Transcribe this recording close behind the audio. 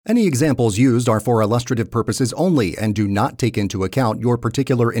Any examples used are for illustrative purposes only and do not take into account your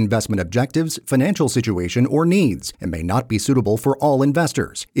particular investment objectives, financial situation, or needs, and may not be suitable for all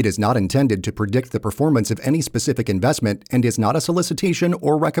investors. It is not intended to predict the performance of any specific investment and is not a solicitation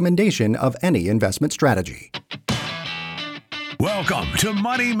or recommendation of any investment strategy. Welcome to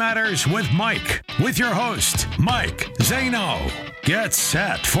Money Matters with Mike, with your host, Mike Zaino. Get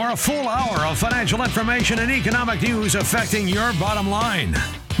set for a full hour of financial information and economic news affecting your bottom line.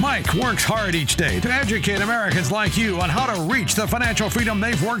 Mike works hard each day to educate Americans like you on how to reach the financial freedom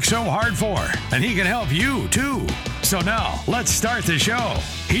they've worked so hard for, and he can help you too. So now, let's start the show.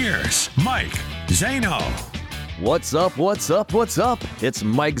 Here's Mike Zaino. What's up, what's up, what's up? It's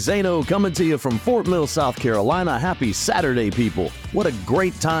Mike Zaino coming to you from Fort Mill, South Carolina. Happy Saturday, people. What a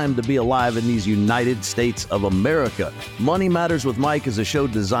great time to be alive in these United States of America. Money Matters with Mike is a show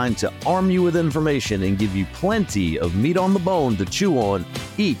designed to arm you with information and give you plenty of meat on the bone to chew on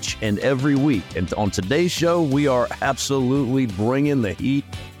each and every week. And on today's show, we are absolutely bringing the heat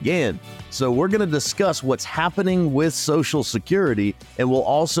again. So we're going to discuss what's happening with Social Security, and we'll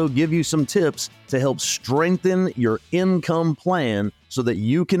also give you some tips to help strengthen your income plan so that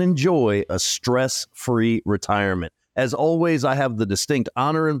you can enjoy a stress-free retirement. As always, I have the distinct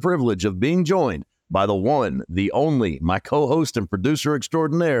honor and privilege of being joined by the one, the only, my co-host and producer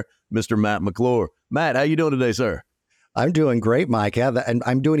extraordinaire, Mr. Matt McClure. Matt, how you doing today, sir? I'm doing great, Mike. Yeah, and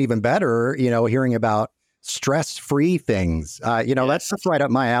I'm doing even better, hearing about stress-free things. That's right up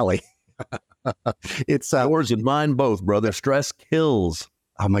my alley. It's yours and mine both, brother. Stress kills.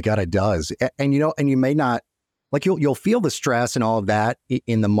 Oh my God, it does. And you may not you'll feel the stress and all of that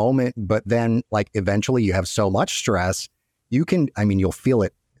in the moment, but then eventually you have so much stress, you'll feel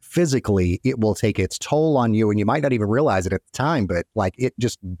it physically. It will take its toll on you and you might not even realize it at the time, but it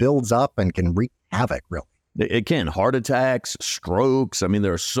just builds up and can wreak havoc, really. It can. Heart attacks, strokes.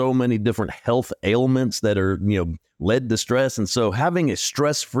 There are so many different health ailments that are, led to stress. And so having a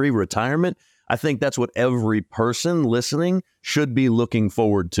stress-free retirement, I think that's what every person listening should be looking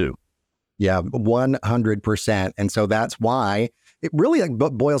forward to. Yeah, 100%. And so that's why it really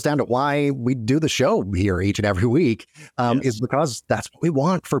boils down to why we do the show here each and every week, is because that's what we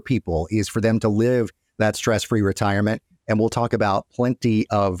want for people, is for them to live that stress-free retirement. And we'll talk about plenty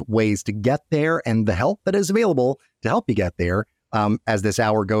of ways to get there and the help that is available to help you get there as this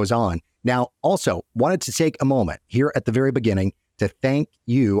hour goes on. Now, also wanted to take a moment here at the very beginning to thank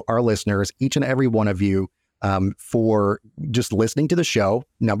you, our listeners, each and every one of you, for just listening to the show,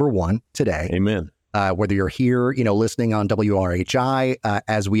 number one, today. Amen. Whether you're here, listening on WRHI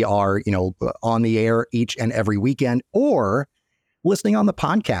as we are, on the air each and every weekend, or listening on the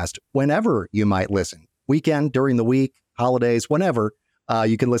podcast whenever you might listen. Weekend, during the week, holidays, whenever,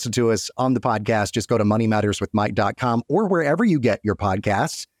 you can listen to us on the podcast. Just go to moneymatterswithmike.com or wherever you get your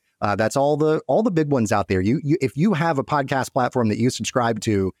podcasts. That's all the big ones out there. If you have a podcast platform that you subscribe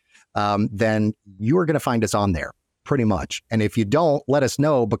to, then you are going to find us on there pretty much. And if you don't, let us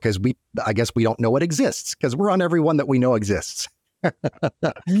know, because I guess we don't know it exists, because we're on every one that we know exists.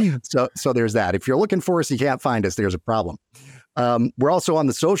 So there's that. If you're looking for us, you can't find us, there's a problem. We're also on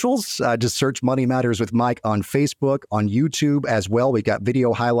the socials. Just search Money Matters with Mike on Facebook, on YouTube as well. We got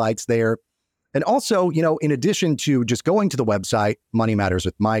video highlights there. And also, in addition to just going to the website,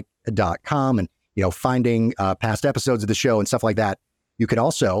 moneymatterswithmike.com, and, finding past episodes of the show and stuff like that, you can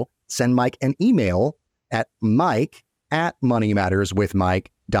also send Mike an email at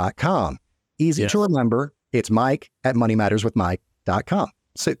mike@moneymatterswithmike.com. Easy to remember. It's mike@moneymatterswithmike.com.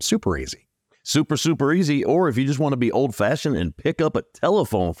 Super easy. Super, super easy. Or if you just want to be old fashioned and pick up a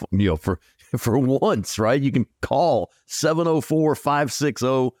telephone, for once, right? You can call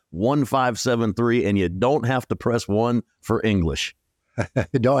 704-560-1573 and you don't have to press 1 for English.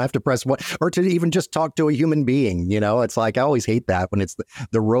 You don't have to press 1 or to even just talk to a human being. It's I always hate that when it's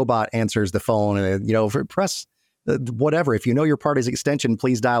the robot answers the phone and, press whatever. If you know your party's extension,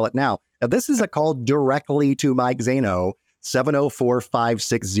 please dial it now. Now, this is a call directly to Mike Zaino,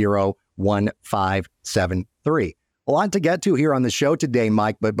 704-560-1573. A lot to get to here on the show today,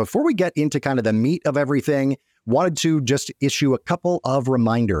 Mike. But before we get into kind of the meat of everything, wanted to just issue a couple of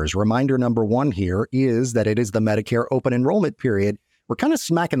reminders. Reminder number one here is that it is the Medicare open enrollment period. We're kind of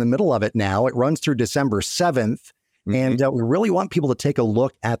smack in the middle of it now. It runs through December 7th. Mm-hmm. And we really want people to take a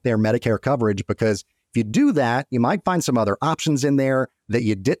look at their Medicare coverage, because if you do that, you might find some other options in there that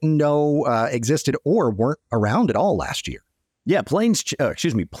you didn't know existed or weren't around at all last year. Yeah, plans,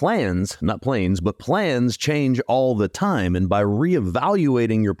 not planes, but plans change all the time. And by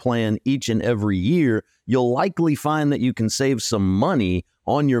reevaluating your plan each and every year, you'll likely find that you can save some money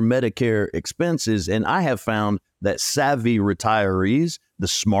on your Medicare expenses. And I have found that savvy retirees, the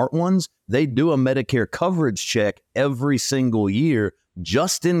smart ones, they do a Medicare coverage check every single year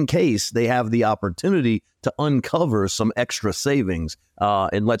just in case they have the opportunity to uncover some extra savings.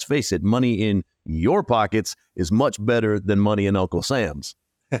 And let's face it, money in your pockets is much better than money in Uncle Sam's.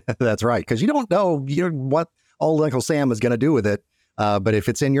 That's right, because you don't know what old Uncle Sam is going to do with it. But if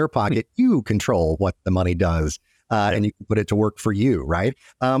it's in your pocket, you control what the money does, and you can put it to work for you, right?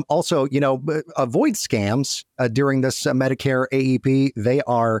 Also, avoid scams during this Medicare AEP. They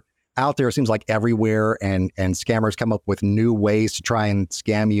are out there, it seems like everywhere, and scammers come up with new ways to try and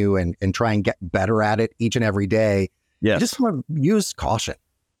scam you and try and get better at it each and every day. Yes. You just want to use caution.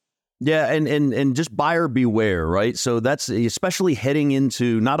 Yeah, and just buyer beware, right? So that's especially heading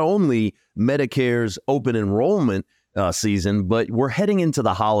into not only Medicare's open enrollment season, but we're heading into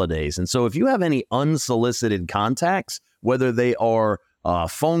the holidays. And so if you have any unsolicited contacts, whether they are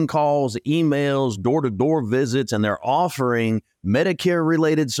phone calls, emails, door-to-door visits, and they're offering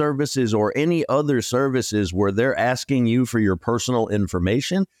Medicare-related services or any other services where they're asking you for your personal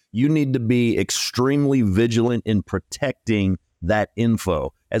information, you need to be extremely vigilant in protecting that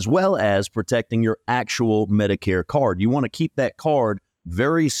info, as well as protecting your actual Medicare card. You want to keep that card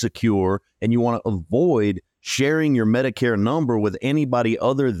very secure, and you want to avoid sharing your Medicare number with anybody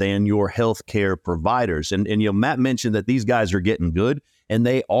other than your healthcare providers. And Matt mentioned that these guys are getting good, and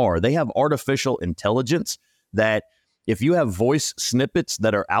they are. They have artificial intelligence that if you have voice snippets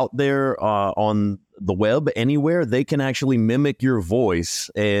that are out there on the web anywhere, they can actually mimic your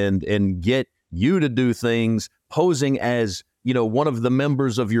voice and get you to do things posing as one of the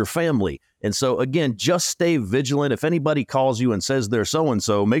members of your family. And so, again, just stay vigilant. If anybody calls you and says they're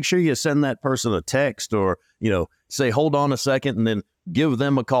so-and-so, make sure you send that person a text or, say, hold on a second, and then give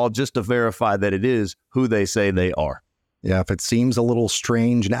them a call just to verify that it is who they say they are. Yeah, if it seems a little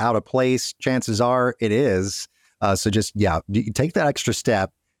strange and out of place, chances are it is. So just, take that extra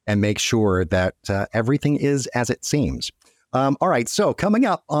step and make sure that everything is as it seems. All right, so coming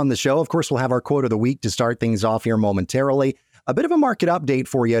up on the show, of course, we'll have our quote of the week to start things off here momentarily. A bit of a market update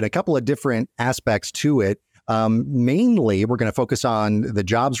for you and a couple of different aspects to it. Mainly, we're going to focus on the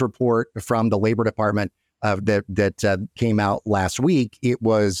jobs report from the Labor Department that came out last week. It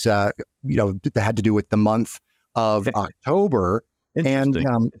was, that had to do with the month of October. And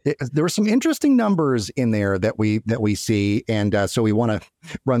there were some interesting numbers in there that we see. And so we want to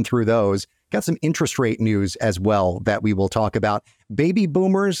run through those. Got some interest rate news as well that we will talk about. Baby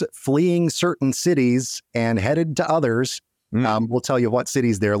boomers fleeing certain cities and headed to others. We'll tell you what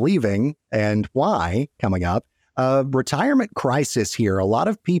cities they're leaving and why coming up. Retirement crisis here. A lot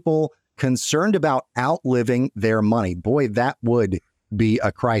of people concerned about outliving their money. Boy, that would be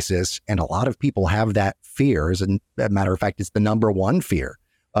a crisis. And a lot of people have that fear. As a matter of fact, it's the number one fear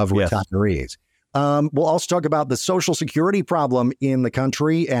of retirees. We'll also talk about the Social Security problem in the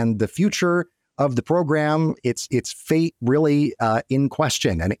country and the future of the program. Its fate really in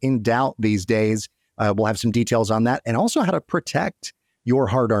question and in doubt these days. We'll have some details on that, and also how to protect your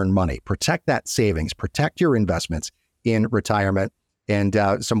hard-earned money, protect that savings, protect your investments in retirement, and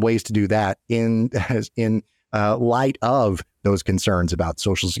some ways to do that in light of those concerns about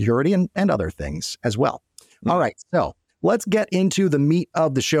Social Security and other things as well. All right, so let's get into the meat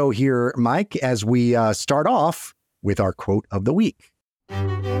of the show here, Mike, as we start off with our quote of the week.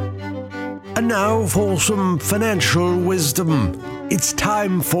 And now for some financial wisdom. It's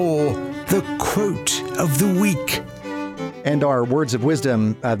time for the quote of the week. And our words of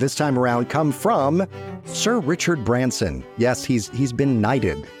wisdom this time around come from Sir Richard Branson. Yes, he's been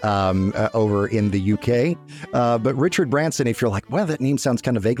knighted over in the UK. But Richard Branson, if you're like, well, that name sounds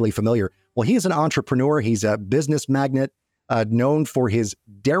kind of vaguely familiar. Well, he is an entrepreneur. He's a business magnate known for his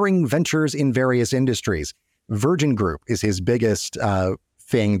daring ventures in various industries. Virgin Group is his biggest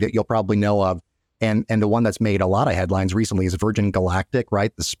thing that you'll probably know of. And the one that's made a lot of headlines recently is Virgin Galactic,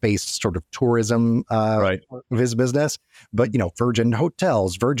 right? The space sort of tourism of his business. But, Virgin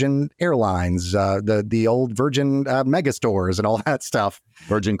Hotels, Virgin Airlines, the old Virgin mega stores and all that stuff.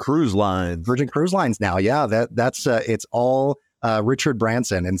 Virgin Cruise Lines. Virgin Cruise Lines now. Yeah, that's it's all Richard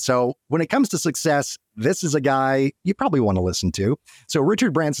Branson. And so when it comes to success, this is a guy you probably want to listen to. So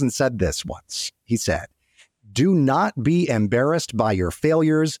Richard Branson said this once. He said, "Do not be embarrassed by your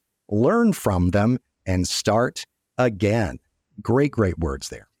failures. Learn from them and start again." Great words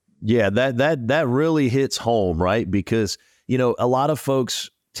there. Yeah, that really hits home, right? Because, a lot of folks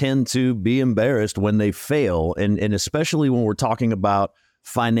tend to be embarrassed when they fail, and especially when we're talking about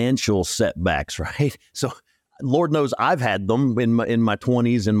financial setbacks, right? So Lord knows I've had them in my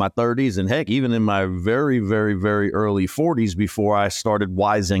 20s and my 30s, and heck, even in my very, very, very early 40s before I started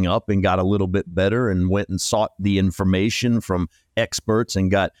wising up and got a little bit better and went and sought the information from experts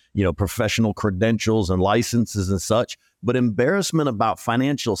and got, professional credentials and licenses and such. But embarrassment about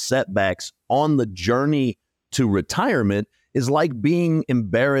financial setbacks on the journey to retirement is like being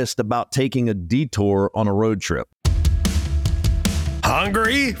embarrassed about taking a detour on a road trip.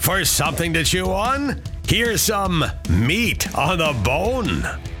 Hungry for something to chew on? Here's some meat on the bone.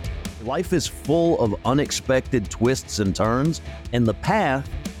 Life is full of unexpected twists and turns, and the path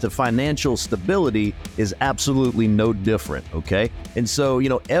to financial stability is absolutely no different, okay? And so,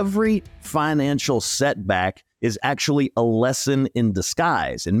 every financial setback is actually a lesson in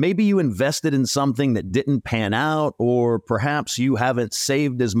disguise. And maybe you invested in something that didn't pan out, or perhaps you haven't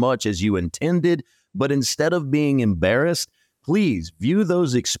saved as much as you intended, but instead of being embarrassed, please view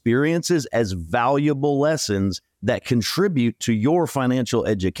those experiences as valuable lessons that contribute to your financial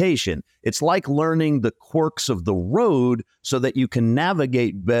education. It's like learning the quirks of the road so that you can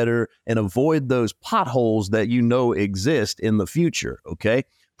navigate better and avoid those potholes that exist in the future, okay?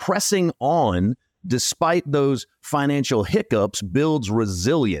 Pressing on despite those financial hiccups builds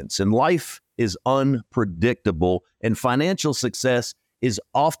resilience, and life is unpredictable, and financial success is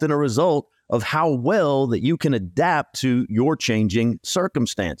often a result of how well that you can adapt to your changing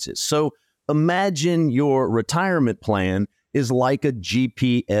circumstances. So imagine your retirement plan is like a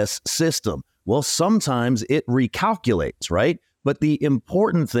GPS system. Well, sometimes it recalculates, right? But the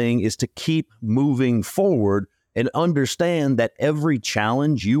important thing is to keep moving forward and understand that every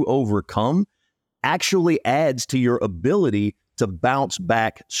challenge you overcome actually adds to your ability to bounce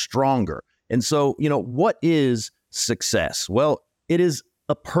back stronger. And so, what is success? Well, it is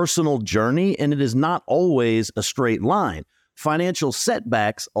a personal journey, and it is not always a straight line. Financial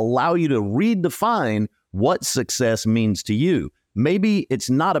setbacks allow you to redefine what success means to you. Maybe it's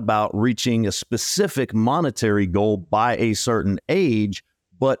not about reaching a specific monetary goal by a certain age,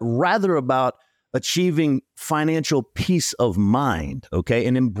 but rather about achieving financial peace of mind, okay?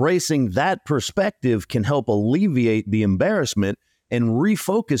 And embracing that perspective can help alleviate the embarrassment and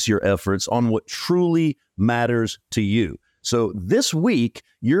refocus your efforts on what truly matters to you. So this week,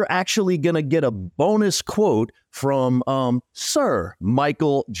 you're actually going to get a bonus quote from Sir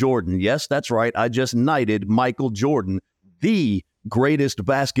Michael Jordan. Yes, that's right. I just knighted Michael Jordan, the greatest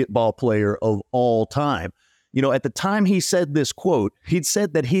basketball player of all time. At the time he said this quote, he'd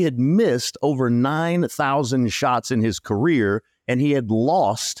said that he had missed over 9,000 shots in his career, and he had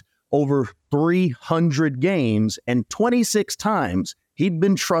lost over 300 games, and 26 times he'd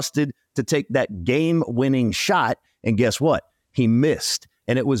been trusted to take that game-winning shot. And guess what? He missed.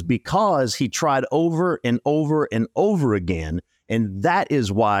 And it was because he tried over and over and over again. And that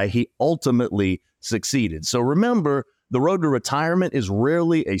is why he ultimately succeeded. So remember, the road to retirement is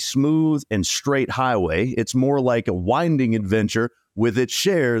rarely a smooth and straight highway. It's more like a winding adventure with its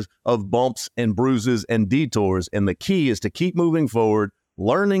shares of bumps and bruises and detours. And the key is to keep moving forward,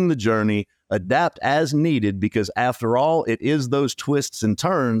 learning the journey, adapt as needed, because after all, it is those twists and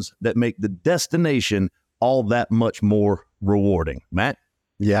turns that make the destination all that much more rewarding. Matt?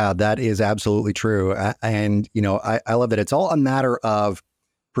 Yeah, that is absolutely true. And, I love that it's all a matter of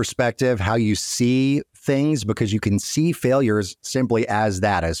perspective, how you see things, because you can see failures simply as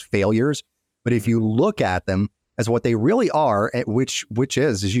that, as failures. But if you look at them as what they really are, which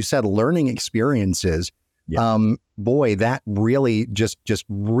is, as you said, learning experiences, boy, that really just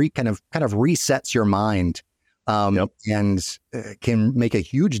kind of resets your mind and can make a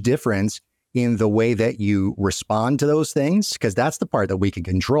huge difference in the way that you respond to those things, because that's the part that we can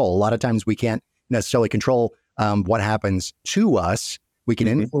control. A lot of times we can't necessarily control what happens to us. We can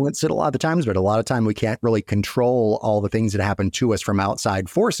influence it a lot of the times, but a lot of time we can't really control all the things that happen to us from outside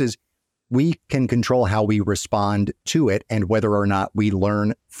forces. We can control how we respond to it and whether or not we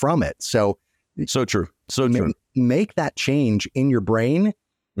learn from it. So true. So true. Make that change in your brain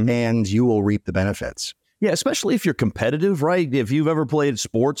and you will reap the benefits. Yeah, especially if you're competitive, right? If you've ever played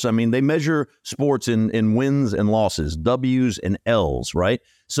sports, they measure sports in wins and losses, W's and L's, right?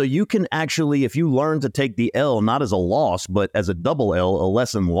 So you can actually, if you learn to take the L, not as a loss, but as a double L, a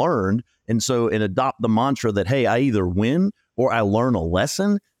lesson learned, and adopt the mantra that, hey, I either win or I learn a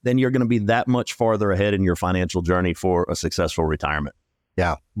lesson, then you're going to be that much farther ahead in your financial journey for a successful retirement.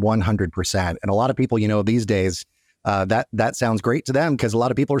 Yeah, 100%. And a lot of people, these days, that sounds great to them because a lot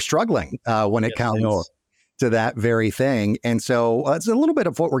of people are struggling when it comes to that very thing. And so it's a little bit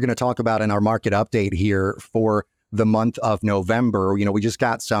of what we're going to talk about in our market update here for the month of November. We just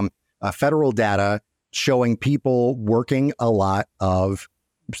got some federal data showing people working a lot of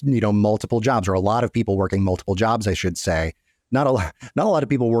multiple jobs, or a lot of people working multiple jobs, I should say. Not a lot of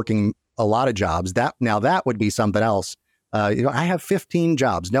people working a lot of jobs. That would be something else. I have 15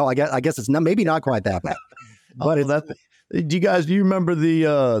 jobs. No, I guess it's maybe not quite that bad. But do you remember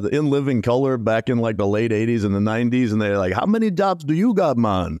the In Living Color back in like the late 80s and the 90s? And they're like, how many jobs do you got,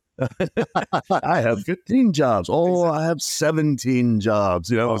 man? I have 15 jobs. Oh, I have 17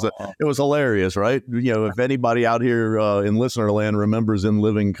 jobs. It was hilarious, right? If anybody out here in listener land remembers In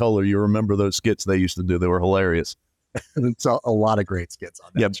Living Color, you remember those skits they used to do. They were hilarious. It's a lot of great skits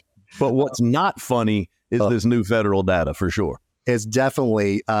on that. Yep. But what's not funny is this new federal data, for sure. It's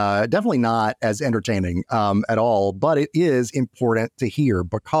definitely not as entertaining at all, but it is important to hear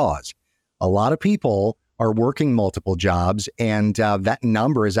because a lot of people are working multiple jobs, and that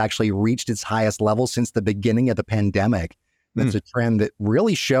number has actually reached its highest level since the beginning of the pandemic. That's a trend that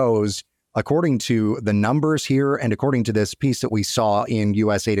really shows, according to the numbers here and according to this piece that we saw in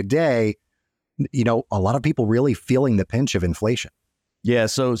USA Today, a lot of people really feeling the pinch of inflation. Yeah,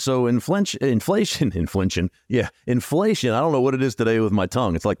 so inflation. Yeah, inflation. I don't know what it is today with my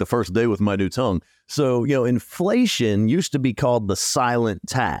tongue. It's like the first day with my new tongue. So, inflation used to be called the silent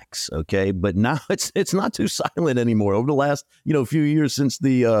tax, okay? But now it's not too silent anymore. Over the last, few years since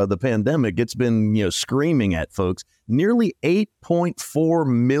the pandemic, it's been, screaming at folks. Nearly 8.4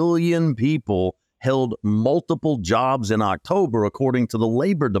 million people held multiple jobs in October, according to the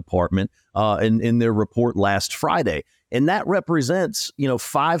Labor Department in their report last Friday. And that represents,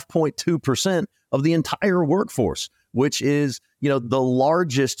 5.2% of the entire workforce, which is, the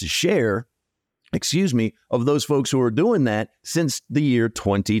largest share, of those folks who are doing that since the year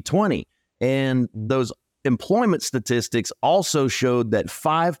 2020. And those employment statistics also showed that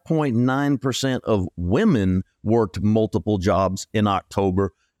 5.9% of women worked multiple jobs in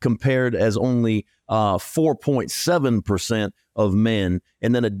October, compared as only 4.7% of men.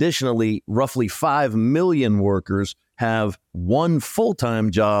 And then additionally, roughly 5 million workers have one full-time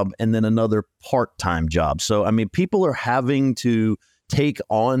job and then another part-time job. So, people are having to take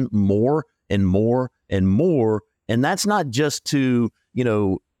on more and more and more. And that's not just to,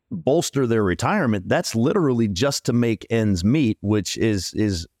 bolster their retirement. That's literally just to make ends meet, which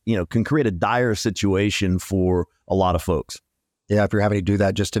is can create a dire situation for a lot of folks. Yeah, if you're having to do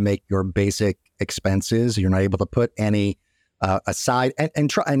that just to make your basic expenses, you're not able to put any aside.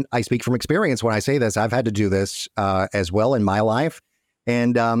 And I speak from experience when I say this. I've had to do this as well in my life,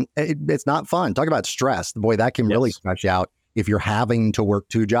 and it's not fun. Talk about stress. Boy, that can really stress you out if you're having to work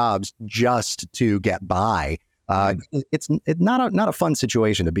two jobs just to get by. It's not a fun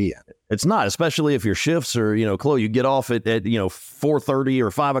situation to be in. It's not, especially if your shifts are, Chloe, you get off at 4:30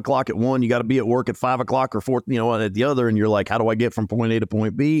 or 5 o'clock at one, you got to be at work at 5 o'clock or 4, at the other. And you're like, how do I get from point A to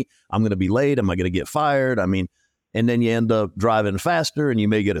point B? I'm going to be late. Am I going to get fired? And then you end up driving faster and you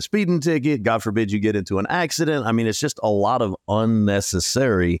may get a speeding ticket. God forbid you get into an accident. It's just a lot of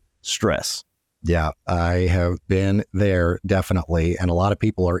unnecessary stress. Yeah, I have been there, definitely. And a lot of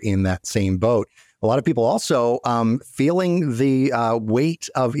people are in that same boat. A lot of people also feeling the weight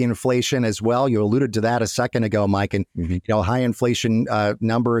of inflation as well. You alluded to that a second ago, Mike, and high inflation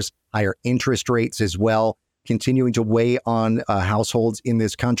numbers, higher interest rates as well, continuing to weigh on households in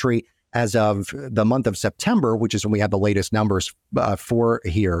this country. As of the month of September, which is when we have the latest numbers for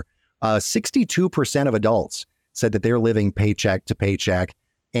here, 62% of adults said that they're living paycheck to paycheck,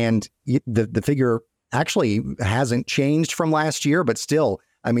 and the figure actually hasn't changed from last year, but still,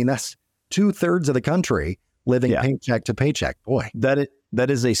 that's 2/3 of the country living paycheck to paycheck. Boy, that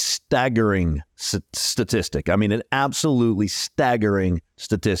is a staggering statistic. An absolutely staggering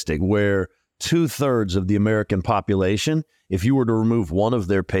statistic where 2/3 of the American population, if you were to remove one of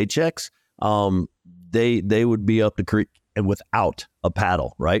their paychecks, they would be up the creek and without a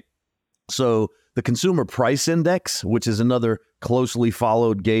paddle, right? So the Consumer Price Index, which is another closely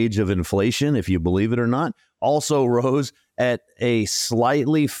followed gauge of inflation, if you believe it or not, also rose at a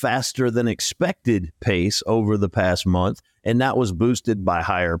slightly faster than expected pace over the past month. And that was boosted by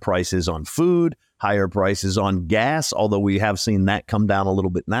higher prices on food, higher prices on gas, although we have seen that come down a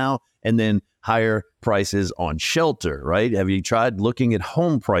little bit now, and then higher prices on shelter, right? Have you tried looking at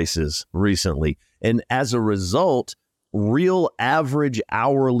home prices recently? And as a result, real average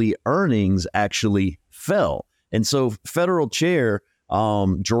hourly earnings actually fell. And so Federal Chair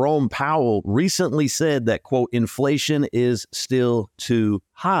Jerome Powell recently said that, quote, inflation is still too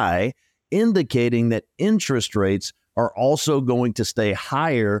high, indicating that interest rates are also going to stay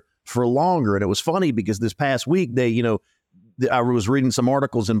higher for longer. And it was funny because this past week, I was reading some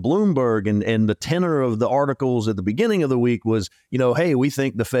articles in Bloomberg, and the tenor of the articles at the beginning of the week was, hey, we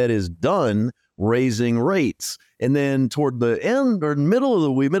think the Fed is done raising rates. And then toward the end or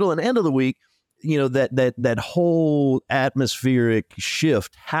middle and end of the week, that whole atmospheric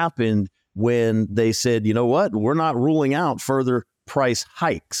shift happened when they said, you know what, we're not ruling out further price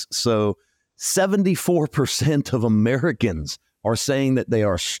hikes. So 74% of Americans are saying that they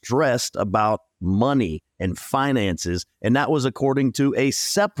are stressed about money and finances. And that was according to a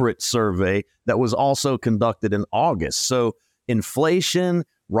separate survey that was also conducted in August. So inflation,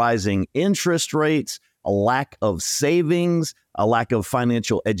 rising interest rates, a lack of savings, a lack of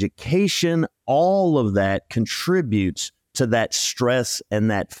financial education, all of that contributes to that stress and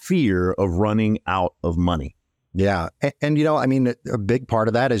that fear of running out of money. Yeah. And a big part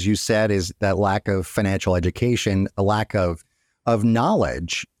of that, as you said, is that lack of financial education, a lack of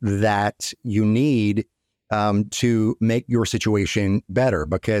knowledge that you need to make your situation better.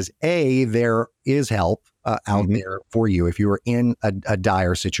 Because there is help out there for you. If you are in a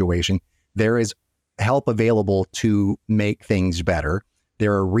dire situation, there is help available to make things better.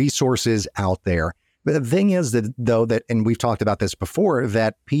 There are resources out there. But the thing is that, and we've talked about this before,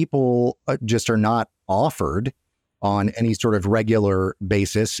 that people just are not offered on any sort of regular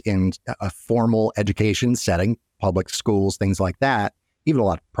basis in a formal education setting, public schools, things like that, even a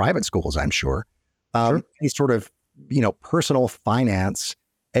lot of private schools, I'm sure. Any sort of, personal finance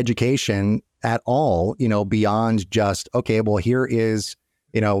education at all, beyond just, okay, well, here is,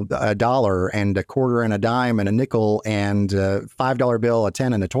 $1 and a quarter and a dime and a nickel and a $5 bill, a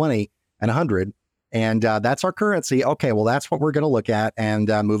 10 and a 20 and 100. And that's our currency. Okay, well, that's what we're going to look at and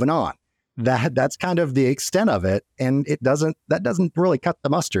moving on. That's kind of the extent of it. And that doesn't really cut the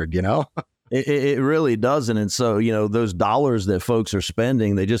mustard, It really doesn't. And so, those dollars that folks are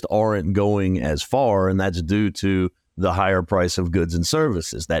spending, they just aren't going as far. And that's due to the higher price of goods and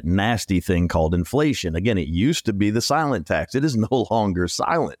services, that nasty thing called inflation. Again, it used to be the silent tax. It is no longer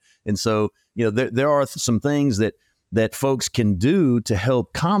silent. And so, there are some things that folks can do to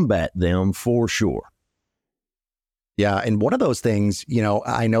help combat them for sure. Yeah. And one of those things,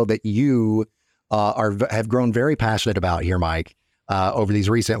 I know that you have grown very passionate about here, Mike, over these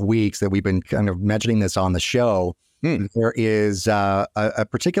recent weeks that we've been kind of mentioning this on the show. There is a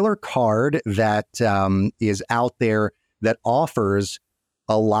particular card that is out there that offers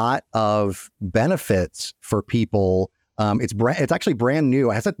a lot of benefits for people. It's actually brand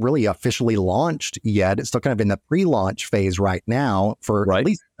new. It hasn't really officially launched yet. It's still kind of in the pre-launch phase right now for at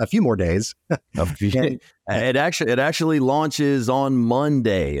least a few more days. It actually launches on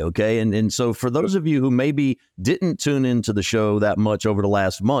Monday. Okay. And so for those of you who maybe didn't tune into the show that much over the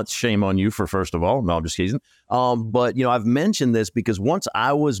last month, shame on you first of all. No, I'm just kidding. But I've mentioned this because once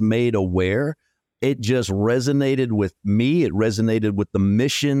I was made aware, it just resonated with me. It resonated with the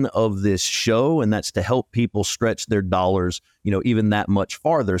mission of this show, and that's to help people stretch their dollars, even that much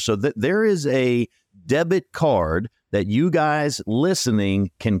farther. So there is a debit card that you guys listening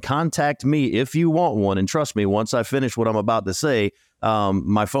can contact me if you want one. And trust me, once I finish what I'm about to say,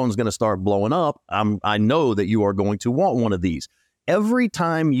 my phone's going to start blowing up. I know that you are going to want one of these. Every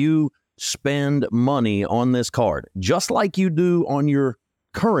time you spend money on this card, just like you do on your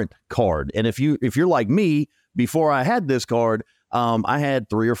current card. And if you're like me, before I had this card, I had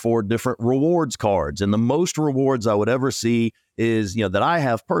 3 or 4 different rewards cards. And the most rewards I would ever see is, that I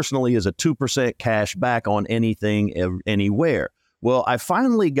have personally is a 2% cash back on anything, anywhere. Well, I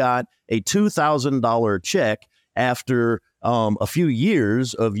finally got a $2,000 check after a few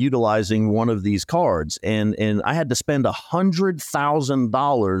years of utilizing one of these cards. And I had to spend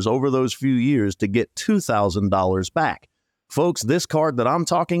 $100,000 over those few years to get $2,000 back. Folks, this card that I'm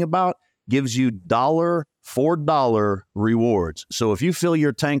talking about gives you $1 for $1 rewards. So if you fill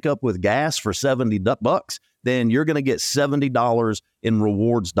your tank up with gas for $70, then you're going to get $70 in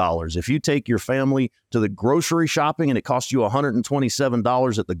rewards dollars. If you take your family to the grocery shopping and it costs you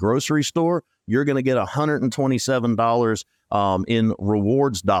 $127 at the grocery store, you're going to get $127 in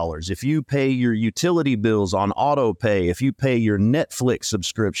rewards dollars. If you pay your utility bills on auto pay, if you pay your Netflix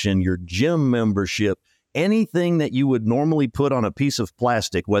subscription, your gym membership, anything that you would normally put on a piece of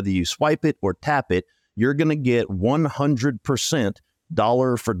plastic, whether you swipe it or tap it, you're going to get 100%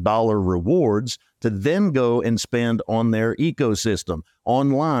 dollar for dollar rewards to then go and spend on their ecosystem.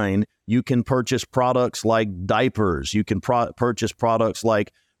 Online, you can purchase products like diapers. You can purchase products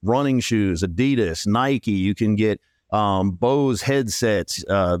like running shoes, Adidas, Nike. You can get Bose headsets,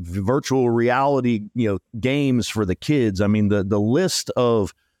 virtual reality, games for the kids. I mean, the list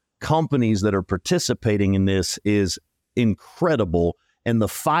of companies that are participating in this is incredible. And the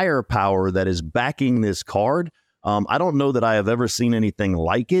firepower that is backing this card, I don't know that I have ever seen anything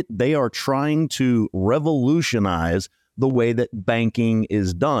like it. They are trying to revolutionize the way that banking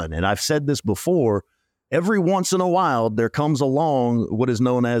is done. And I've said this before, every once in a while, there comes along what is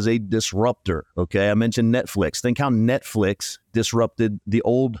known as a disruptor. Okay, I mentioned Netflix. Think how Netflix disrupted the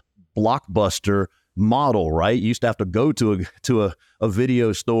old Blockbuster model, right? You used to have to go to a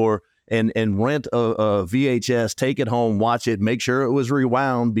video store and rent a VHS, take it home, watch it, make sure it was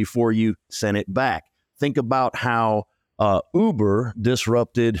rewound before you sent it back. Think about how Uber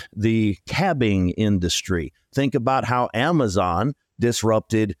disrupted the cabbing industry. Think about how Amazon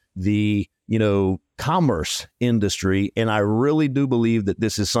disrupted the, commerce industry. And I really do believe that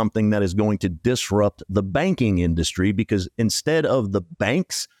this is something that is going to disrupt the banking industry, because instead of the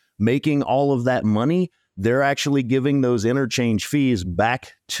banks making all of that money, they're actually giving those interchange fees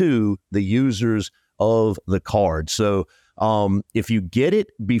back to the users of the card. So if you get it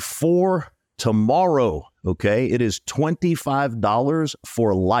before tomorrow, okay, it is $25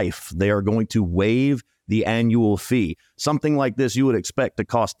 for life. They are going to waive the annual fee. Something like this you would expect to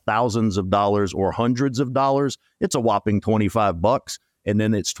cost thousands of dollars or hundreds of dollars. It's a whopping $25, and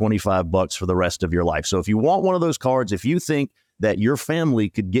then it's $25 for the rest of your life. So if you want one of those cards, if you think that your family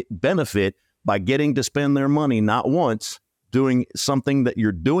could get benefit by getting to spend their money not once doing something that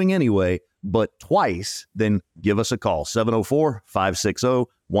you're doing anyway, but twice, then give us a call,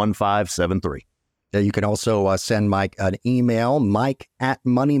 704-560-1573. You can also send Mike an email,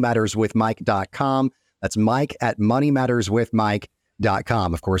 mike@moneymatterswithmike.com. That's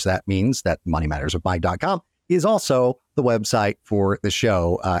mike@moneymatterswithmike.com. Of course, that means that moneymatterswithmike.com is also the website for the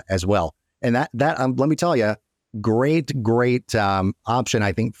show as well. And that let me tell you, great option,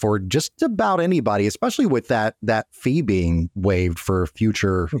 I think, for just about anybody, especially with that fee being waived for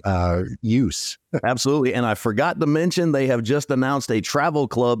future use. Absolutely. And I forgot to mention, they have just announced a travel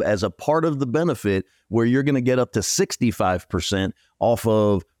club as a part of the benefit where you're going to get up to 65% off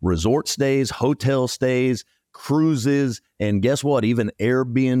of resort stays, hotel stays, cruises, and guess what? Even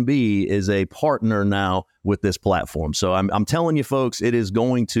Airbnb is a partner now with this platform. So I'm telling you, folks, it is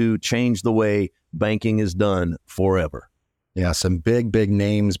going to change the way banking is done forever. Yeah, some big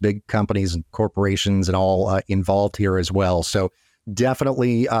names, big companies and corporations and all involved here as well. So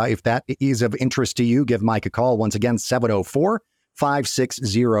definitely, if that is of interest to you, give Mike a call. Once again,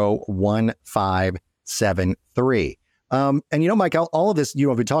 704-560-1573. And Mike, all of this,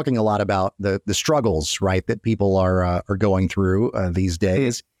 we've been talking a lot about the struggles, right, that people are going through these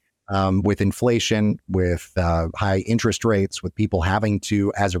days with inflation, with high interest rates, with people having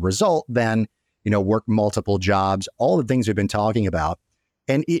to, as a result, then work multiple jobs, all the things we've been talking about.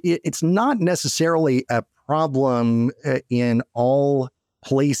 And it's not necessarily a problem in all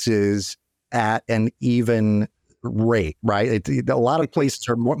places at an even rate, right? A lot of places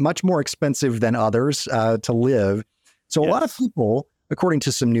are much more expensive than others to live. So a lot of people, according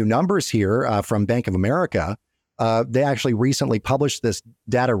to some new numbers here from Bank of America, they actually recently published this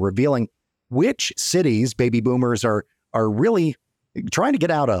data revealing which cities baby boomers are really trying to get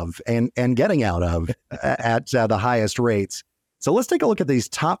out of and getting out of at the highest rates. So let's take a look at these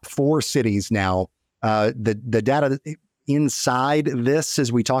top 4 cities now. The data inside this,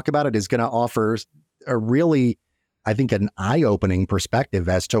 as we talk about it, is going to offer a really, I think, an eye-opening perspective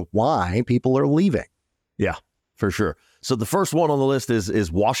as to why people are leaving. Yeah, for sure. So the first one on the list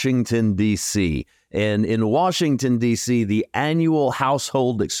is Washington, D.C. And in Washington, D.C., the annual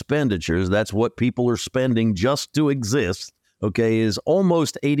household expenditures, that's what people are spending just to exist, okay, is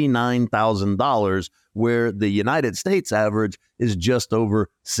almost $89,000, where the United States average is just over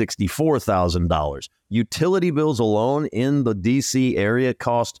 $64,000. Utility bills alone in the D.C. area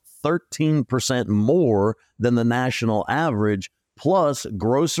cost 13% more than the national average, plus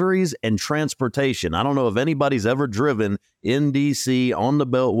groceries and transportation. I don't know if anybody's ever driven in D.C. on the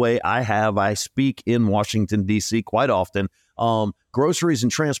Beltway. I have. I speak in Washington, D.C. quite often. Groceries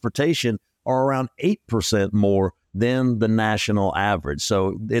and transportation are around 8% more than the national average.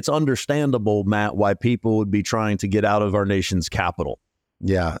 So it's understandable, Matt, why people would be trying to get out of our nation's capital.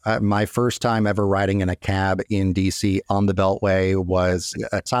 Yeah. My first time ever riding in a cab in D.C. on the Beltway was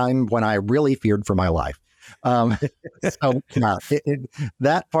a time when I really feared for my life. That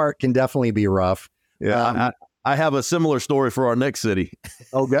part can definitely be rough. Yeah. I have a similar story for our next city.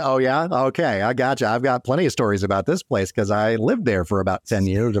 Oh, yeah? Okay, I gotcha. I've got plenty of stories about this place because I lived there for about 10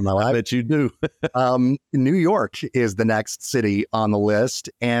 years of my life. I bet you do. New York is the next city on the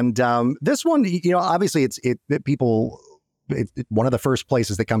list. And this one, obviously it's one of the first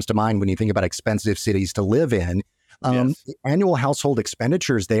places that comes to mind when you think about expensive cities to live in. Yes. Annual household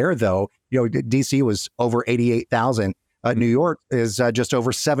expenditures there, though, DC was over 88,000. New York is just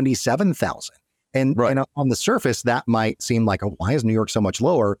over 77,000. And on the surface, that might seem like, why is New York so much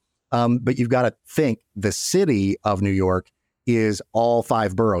lower? But you've got to think the city of New York is all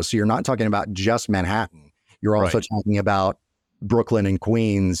 5 boroughs. So you're not talking about just Manhattan. You're also talking about Brooklyn and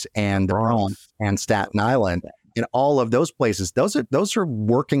Queens and the Bronx and Staten Island. In all of those places, those are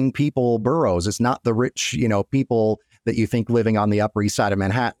working people boroughs. It's not the rich, people that you think living on the Upper East Side of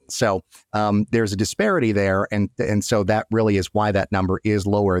Manhattan. So there's a disparity there, and so that really is why that number is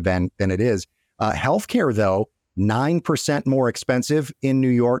lower than it is. Healthcare, though, 9% more expensive in New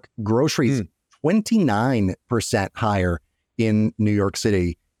York. Groceries, 29% higher in New York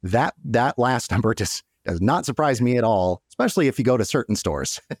City. That last number just does not surprise me at all, especially if you go to certain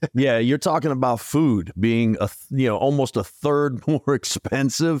stores. Yeah, you're talking about food being almost a third more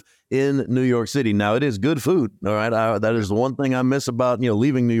expensive in New York City. Now, it is good food. All right, that is the one thing I miss about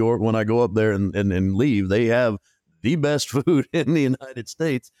leaving New York when I go up there and leave. They have the best food in the United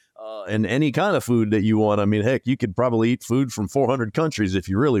States, and any kind of food that you want. I mean, heck, you could probably eat food from 400 countries if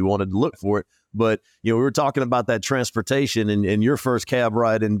you really wanted to look for it. But we were talking about that transportation and your first cab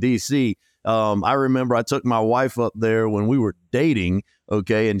ride in D.C. I remember I took my wife up there when we were dating,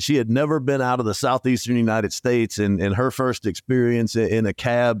 and she had never been out of the southeastern United States, and her first experience in a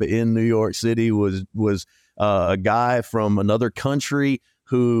cab in New York City was a guy from another country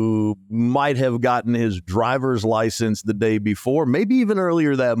who might have gotten his driver's license the day before, maybe even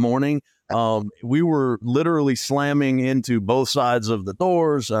earlier that morning. We were literally slamming into both sides of the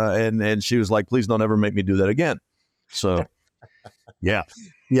doors, and she was like, "Please don't ever make me do that again." So, yeah.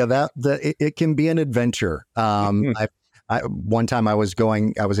 Yeah, it can be an adventure. One time I was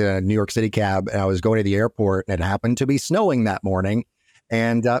in a New York City cab, and I was going to the airport, and it happened to be snowing that morning.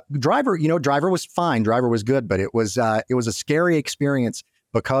 And driver was fine. Driver was good, but it was a scary experience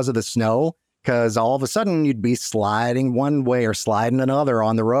because of the snow. Because all of a sudden you'd be sliding one way or sliding another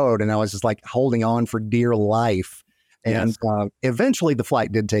on the road, and I was just like holding on for dear life. And eventually the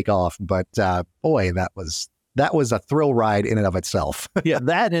flight did take off, but boy, that was a thrill ride in and of itself. Yeah,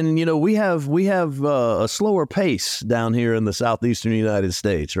 that, and we have a slower pace down here in the southeastern United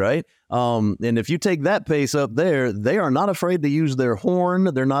States, right? And if you take that pace up there, they are not afraid to use their horn.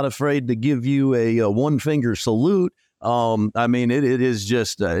 They're not afraid to give you a one finger salute. I mean, it is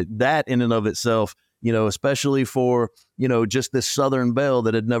just that in and of itself, especially for, just this Southern belle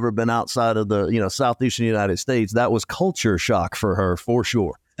that had never been outside of the, southeastern United States. That was culture shock for her, for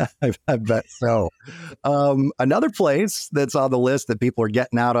sure. I bet so. Another place that's on the list that people are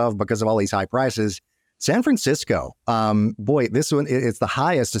getting out of because of all these high prices, San Francisco. Boy, this one, it's the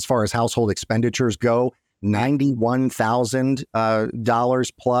highest as far as household expenditures go,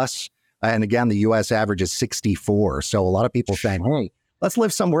 $91,000 plus. And again, the U.S. average is 64. So a lot of people saying, hey, let's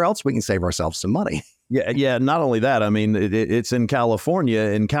live somewhere else. We can save ourselves some money. Yeah. Not only that, I mean, it's in California.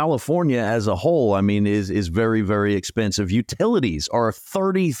 And California as a whole, I mean, is very, very expensive. Utilities are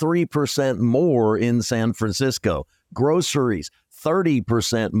 33% more in San Francisco. Groceries,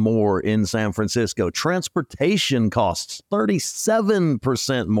 30% more in San Francisco. Transportation costs,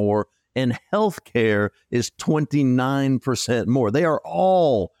 37% more. And healthcare is 29% more. They are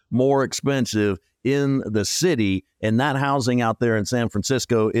all more expensive in the city, and that housing out there in San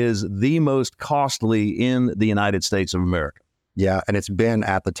Francisco is the most costly in the United States of America. Yeah, and it's been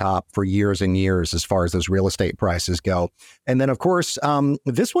at the top for years and years as far as those real estate prices go. And then, of course,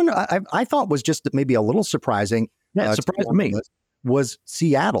 this one I thought was just maybe a little surprising. Yeah, it surprised me. Was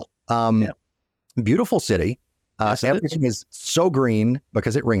Seattle. Beautiful city. Everything is so green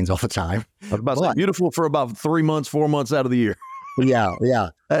because it rains all the time. I was about to say beautiful for about 3 months, 4 months out of the year. Yeah.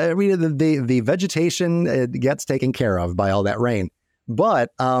 I mean, the vegetation gets taken care of by all that rain. But,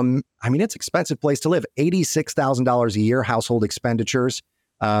 I mean, it's an expensive place to live. $86,000 a year household expenditures.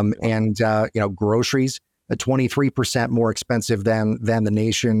 And groceries, 23% more expensive than the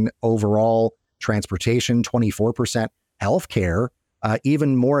nation overall. Transportation, 24%. Healthcare,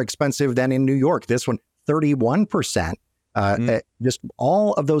 even more expensive than in New York. This one, 31%. Just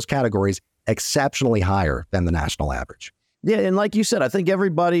all of those categories exceptionally higher than the national average. Yeah, and like you said, I think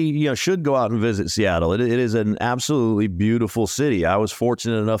everybody should go out and visit Seattle. It is an absolutely beautiful city. I was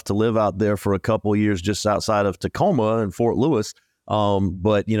fortunate enough to live out there for a couple of years just outside of Tacoma and Fort Lewis.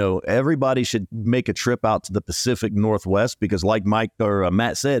 But everybody should make a trip out to the Pacific Northwest because, like Mike or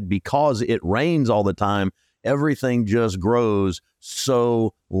Matt said, because it rains all the time, everything just grows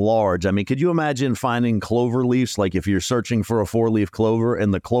so large. I mean, could you imagine finding clover leaves? Like if you're searching for a 4-leaf clover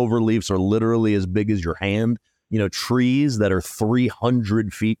and the clover leaves are literally as big as your hand, trees that are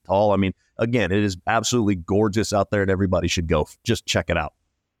 300 feet tall. I mean, again, it is absolutely gorgeous out there and everybody should go just check it out.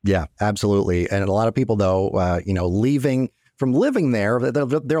 Yeah, absolutely. And a lot of people, though, leaving from living there.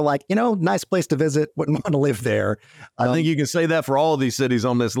 They're like, nice place to visit. Wouldn't want to live there. I think you can say that for all of these cities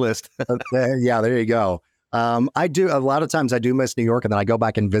on this list. Yeah, there you go. I do. A lot of times I do miss New York, and then I go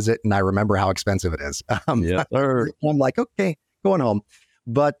back and visit and I remember how expensive it is. I'm like, okay, going home.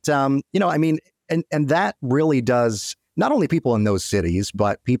 But, and that really does not only people in those cities,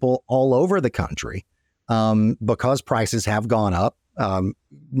 but people all over the country, because prices have gone up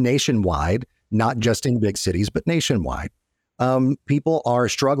nationwide, not just in big cities, but nationwide. People are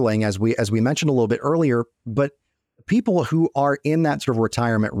struggling, as we mentioned a little bit earlier, but people who are in that sort of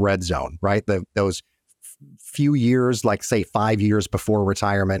retirement red zone, right? Those few years, like say 5 years before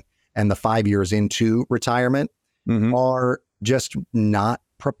retirement and the 5 years into retirement, are just not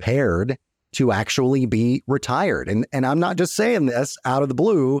prepared to actually be retired. And I'm not just saying this out of the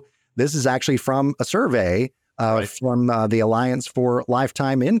blue. This is actually from a survey from the Alliance for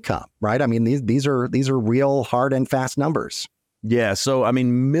Lifetime Income, right? I mean, these are real hard and fast numbers. Yeah. So, I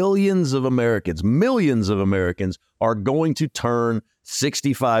mean, millions of Americans are going to turn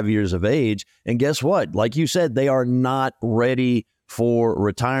 65 years of age. And guess what? Like you said, they are not ready for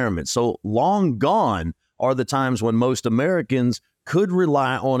retirement. So long gone are the times when most Americans could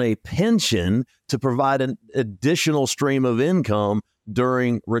rely on a pension to provide an additional stream of income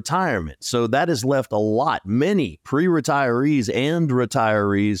during retirement. So that has left many pre-retirees and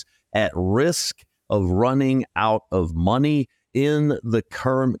retirees at risk of running out of money in the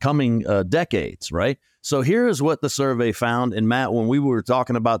coming decades, right? So here's what the survey found. And Matt, when we were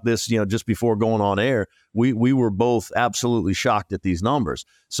talking about this, just before going on air, we were both absolutely shocked at these numbers.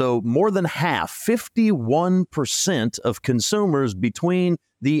 So more than half, 51% of consumers between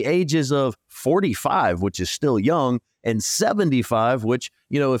the ages of 45, which is still young, and 75, which,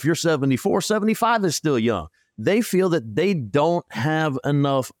 if you're 74, 75 is still young. They feel that they don't have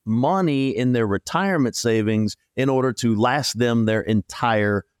enough money in their retirement savings in order to last them their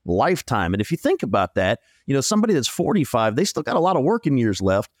entire lifetime. And if you think about that, somebody that's 45, they still got a lot of working years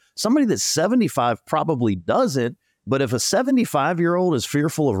left. Somebody that's 75 probably doesn't. But if a 75-year-old is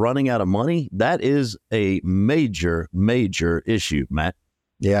fearful of running out of money, that is a major, major issue, Matt.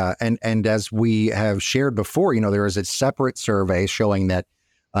 Yeah. And as we have shared before, there is a separate survey showing that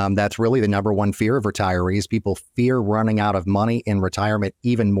that's really the number one fear of retirees. People fear running out of money in retirement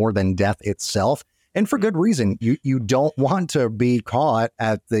even more than death itself. And for good reason. You don't want to be caught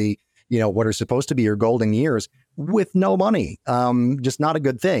at the, what are supposed to be your golden years with no money. Just not a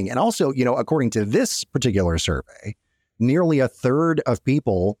good thing. And also, according to this particular survey, nearly a third of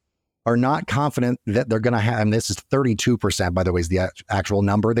people are not confident that they're going to have, and this is 32%, by the way, is the actual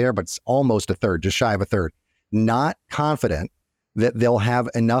number there, but it's almost a third, just shy of a third, not confident that they'll have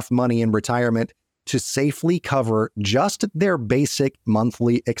enough money in retirement to safely cover just their basic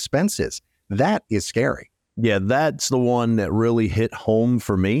monthly expenses. That is scary. Yeah, that's the one that really hit home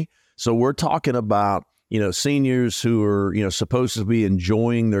for me. So we're talking about, seniors who are, supposed to be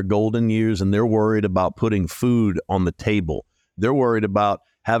enjoying their golden years, and they're worried about putting food on the table. They're worried about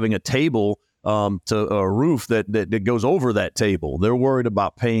having a table to a roof that goes over that table. They're worried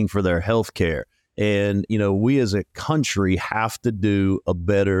about paying for their health care. And, we as a country have to do a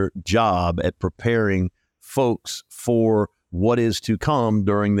better job at preparing folks for what is to come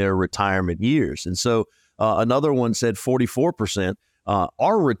during their retirement years. And so another one said 44%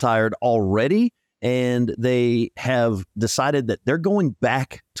 are retired already, and they have decided that they're going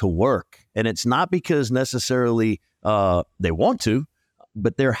back to work. And it's not because necessarily they want to,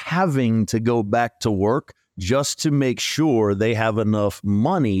 but they're having to go back to work just to make sure they have enough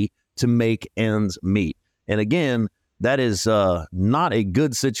money to make ends meet. And again, that is not a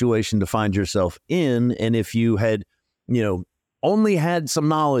good situation to find yourself in. And if you had, only had some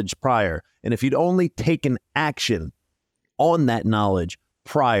knowledge prior, and if you'd only taken action on that knowledge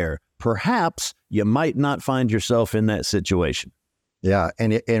prior, perhaps you might not find yourself in that situation. Yeah.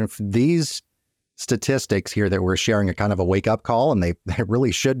 And if these statistics here that we're sharing are kind of a wake-up call, and they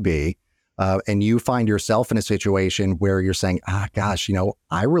really should be, and you find yourself in a situation where you're saying, gosh,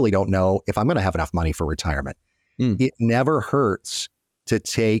 I really don't know if I'm going to have enough money for retirement. It never hurts to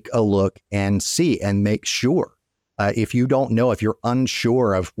take a look and see and make sure. If you don't know, if you're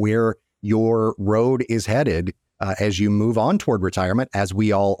unsure of where your road is headed as you move on toward retirement, as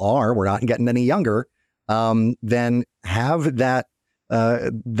we all are, we're not getting any younger, then have that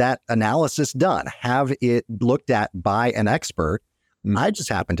analysis done, have it looked at by an expert. I just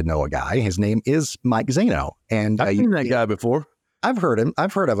happen to know a guy. His name is Mike Zaino. And I've seen that guy before. I've heard him.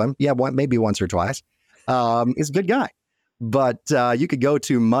 I've heard of him. Yeah, maybe once or twice. He's a good guy. But you could go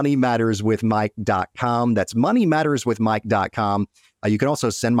to moneymatterswithmike.com. That's moneymatterswithmike.com. You can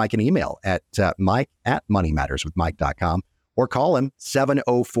also send Mike an email at mike@moneymatterswithmike.com, or call him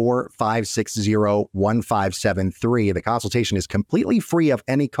 704-560-1573. The consultation is completely free of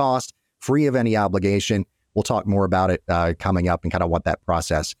any cost, free of any obligation. We'll talk more about it coming up and kind of what that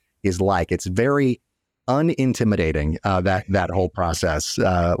process is like. It's very unintimidating, that whole process.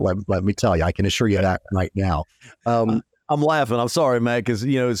 Let me tell you, I can assure you that right now. I'm laughing. I'm sorry, Matt, because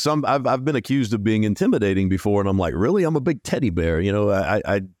I've been accused of being intimidating before, and I'm like, really? I'm a big teddy bear.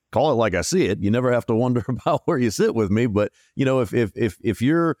 I call it like I see it. You never have to wonder about where you sit with me. But if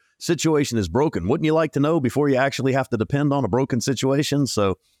your situation is broken, wouldn't you like to know before you actually have to depend on a broken situation?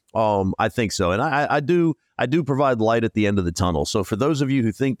 So I think so, and I do provide light at the end of the tunnel. So for those of you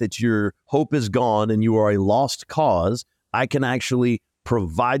who think that your hope is gone and you are a lost cause, I can actually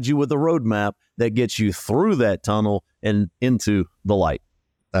provide you with a roadmap that gets you through that tunnel and into the light.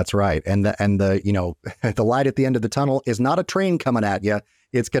 That's right. And the the light at the end of the tunnel is not a train coming at you.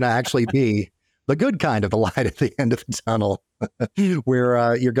 It's going to actually be the good kind of the light at the end of the tunnel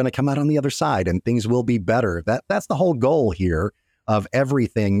where you're going to come out on the other side and things will be better. That's the whole goal here of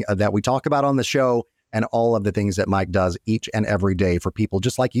everything that we talk about on the show and all of the things that Mike does each and every day for people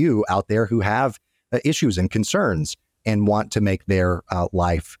just like you out there who have issues and concerns and want to make their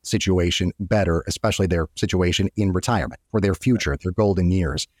life situation better, especially their situation in retirement for their future, their golden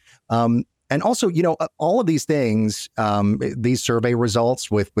years. And also, all of these things, these survey results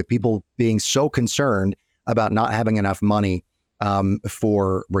with people being so concerned about not having enough money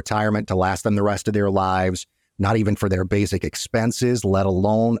for retirement to last them the rest of their lives, not even for their basic expenses, let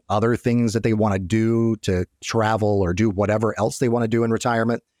alone other things that they want to do to travel or do whatever else they want to do in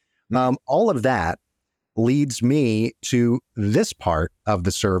retirement. All of that leads me to this part of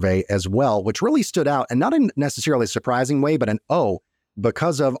the survey as well, which really stood out, and not in necessarily a surprising way, but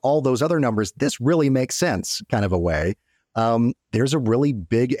because of all those other numbers, this really makes sense kind of a way. There's a really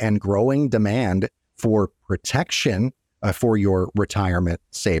big and growing demand for protection for your retirement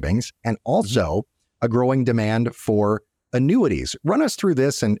savings, and also a growing demand for annuities. Run us through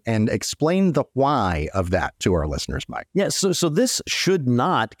this and explain the why of that to our listeners, Mike. Yeah, so this should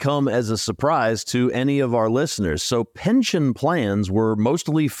not come as a surprise to any of our listeners. So pension plans were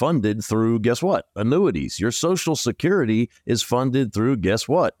mostly funded through, guess what? Annuities. Your Social Security is funded through, guess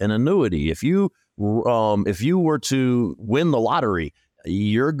what? An annuity. If you were to win the lottery,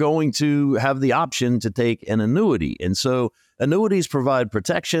 you're going to have the option to take an annuity. And so annuities provide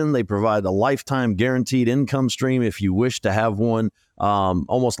protection. They provide a lifetime guaranteed income stream if you wish to have one,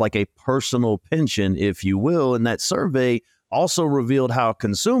 almost like a personal pension, if you will. And that survey also revealed how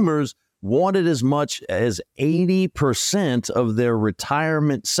consumers wanted as much as 80% of their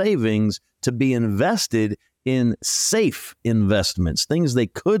retirement savings to be invested in safe investments, things they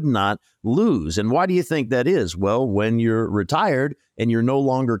could not lose. And why do you think that is? Well, when you're retired and you're no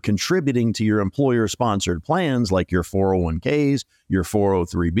longer contributing to your employer-sponsored plans like your 401ks, your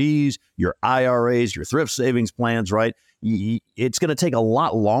 403bs, your IRAs, your thrift savings plans, right? It's going to take a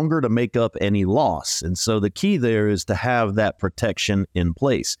lot longer to make up any loss. And so the key there is to have that protection in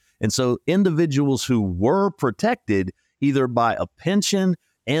place. And so individuals who were protected either by a pension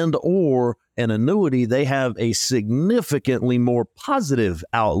and or an annuity, they have a significantly more positive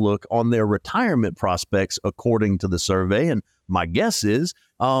outlook on their retirement prospects, according to the survey. And my guess is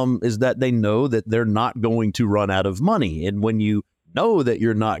that they know that they're not going to run out of money. And when you know that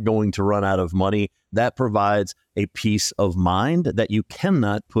you're not going to run out of money, that provides a peace of mind that you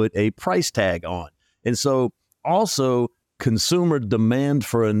cannot put a price tag on. And so also, consumer demand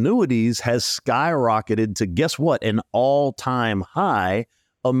for annuities has skyrocketed to, guess what, an all-time high,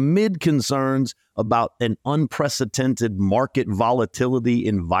 amid concerns about an unprecedented market volatility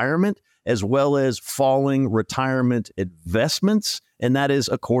environment, as well as falling retirement investments. And that is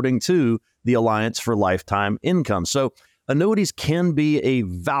according to the Alliance for Lifetime Income. So annuities can be a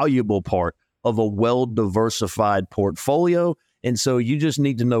valuable part of a well-diversified portfolio. And so you just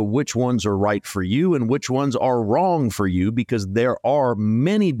need to know which ones are right for you and which ones are wrong for you, because there are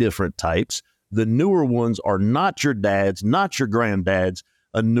many different types. The newer ones are not your dad's, not your granddad's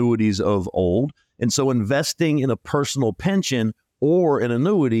annuities of old. And so investing in a personal pension or an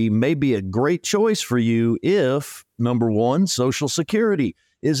annuity may be a great choice for you if, number one, Social Security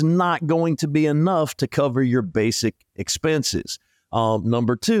is not going to be enough to cover your basic expenses.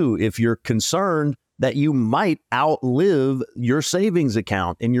 Number two, if you're concerned that you might outlive your savings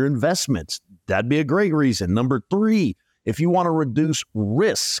account and your investments, that'd be a great reason. Number three, if you want to reduce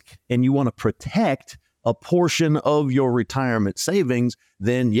risk and you want to protect a portion of your retirement savings,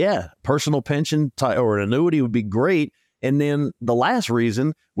 then yeah, personal pension or an annuity would be great. And then the last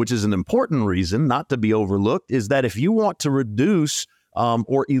reason, which is an important reason not to be overlooked, is that if you want to reduce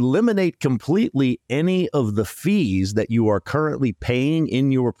or eliminate completely any of the fees that you are currently paying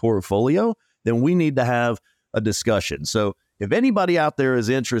in your portfolio, then we need to have a discussion. So if anybody out there is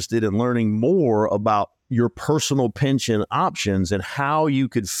interested in learning more about your personal pension options and how you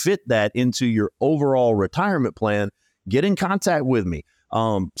could fit that into your overall retirement plan, get in contact with me.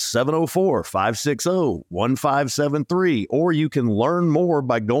 704-560-1573, or you can learn more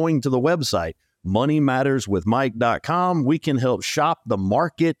by going to the website, moneymatterswithmike.com. We can help shop the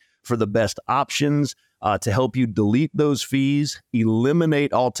market for the best options to help you delete those fees,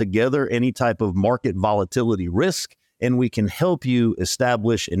 eliminate altogether any type of market volatility risk, and we can help you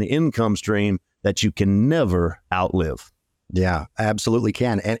establish an income stream that you can never outlive. Yeah, absolutely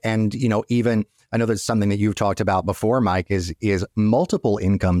can. And you know, even I know that's something that you've talked about before, Mike, is multiple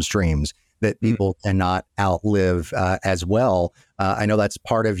income streams that people cannot outlive as well. I know that's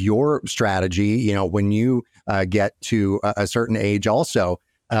part of your strategy, you know, when you get to a certain age also,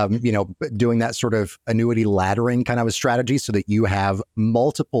 you know, doing that sort of annuity laddering kind of a strategy so that you have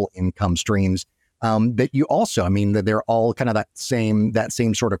multiple income streams that you also, I mean, that they're all kind of that same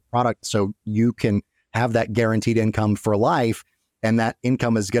sort of product. So you can have that guaranteed income for life. And that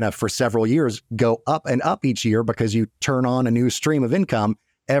income is going to, for several years, go up and up each year because you turn on a new stream of income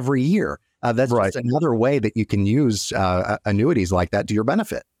every year. That's right. Just another way that you can use annuities like that to your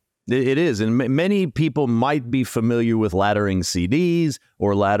benefit. It is. And many people might be familiar with laddering CDs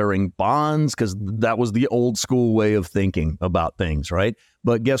or laddering bonds because that was the old school way of thinking about things, right?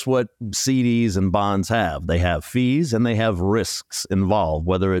 But guess what CDs and bonds have? They have fees and they have risks involved,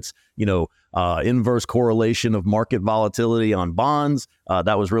 whether it's, you know, inverse correlation of market volatility on bonds.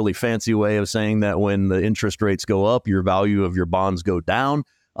 That was really fancy way of saying that when the interest rates go up, your value of your bonds go down.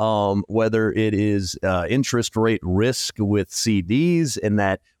 Whether it is interest rate risk with CDs, and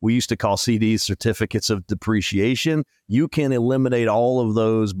that we used to call CDs certificates of depreciation, you can eliminate all of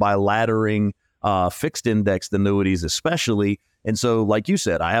those by laddering fixed indexed annuities especially. And so, like you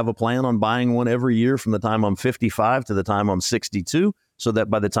said, I have a plan on buying one every year from the time I'm 55 to the time I'm 62, so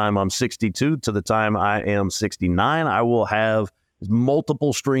that by the time I'm 62 to the time I am 69, I will have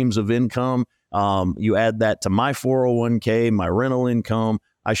multiple streams of income. You add that to my 401k, my rental income,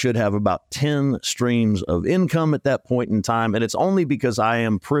 I should have about 10 streams of income at that point in time. And it's only because I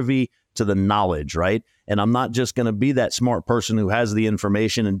am privy to the knowledge, right? And I'm not just going to be that smart person who has the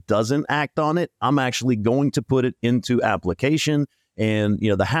information and doesn't act on it. I'm actually going to put it into application. And, you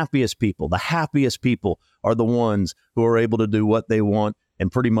know, the happiest people are the ones who are able to do what they want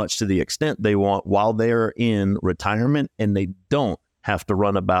and pretty much to the extent they want while they're in retirement, and they don't have to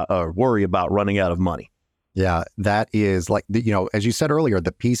worry about running out of money. Yeah, that is like, you know, as you said earlier,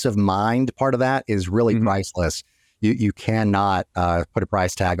 the peace of mind part of that is really priceless. You cannot put a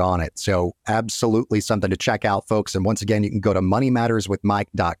price tag on it. So absolutely something to check out, folks. And once again, you can go to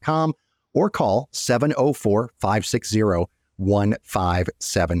moneymatterswithmike.com or call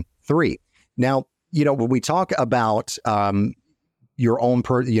 704-560-1573. Now, you know, when we talk about your own,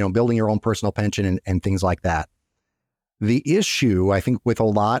 building your own personal pension and things like that, the issue, I think, with a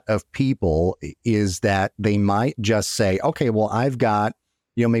lot of people is that they might just say, okay, well, I've got,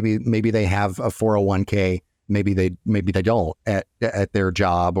 you know, maybe they have a 401k, maybe they don't at their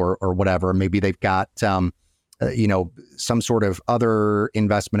job or whatever. Maybe they've got, you know, some sort of other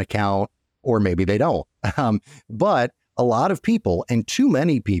investment account, or maybe they don't. But a lot of people, and too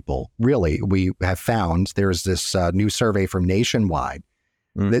many people, really, we have found, there's this new survey from Nationwide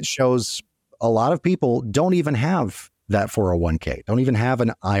that shows a lot of people don't even have that 401k, don't even have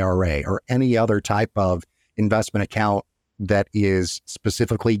an IRA or any other type of investment account that is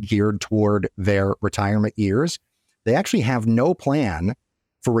specifically geared toward their retirement years. They actually have no plan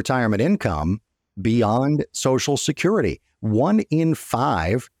for retirement income beyond Social Security. 1 in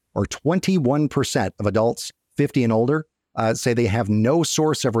 5, or 21% of adults 50 and older say they have no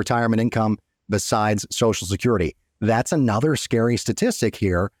source of retirement income besides Social Security. That's another scary statistic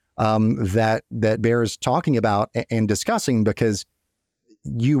here that bears talking about and discussing, because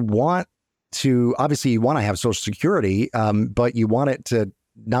you want to have Social Security, but you want it to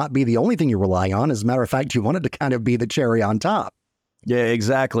not be the only thing you rely on. As a matter of fact, you want it to kind of be the cherry on top. Yeah,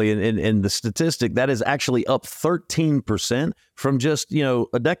 exactly. And the statistic, that is actually up 13% from just, you know,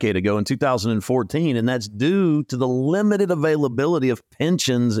 a decade ago in 2014. And that's due to the limited availability of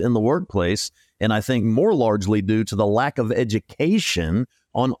pensions in the workplace. And I think more largely due to the lack of education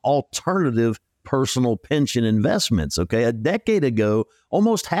on alternative personal pension investments. Okay. A decade ago,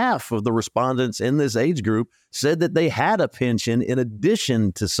 almost half of the respondents in this age group said that they had a pension in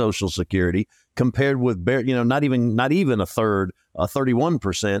addition to Social Security, compared with, you know, not even a third,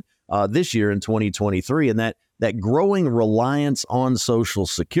 31% this year in 2023. And that that growing reliance on Social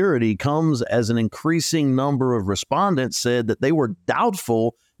Security comes as an increasing number of respondents said that they were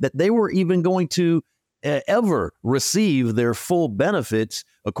doubtful that they were even going to ever receive their full benefits,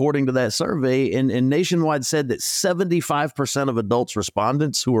 according to that survey. And Nationwide said that 75% of adults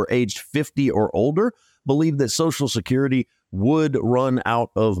respondents who are aged 50 or older believe that Social Security would run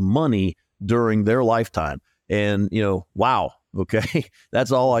out of money during their lifetime. And, wow. Okay.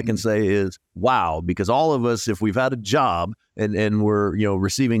 That's all I can say is wow, because all of us, if we've had a job and we're,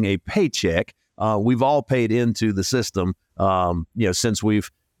 receiving a paycheck, we've all paid into the system, since we've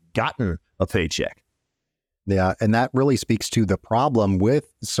gotten a paycheck. Yeah. And that really speaks to the problem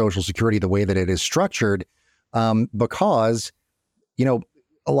with Social Security, the way that it is structured, because,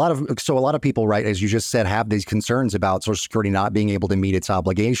 a lot of people, right, as you just said, have these concerns about Social Security not being able to meet its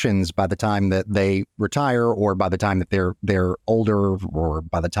obligations by the time that they retire, or by the time that they're older, or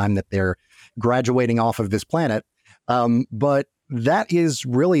by the time that they're graduating off of this planet. But that is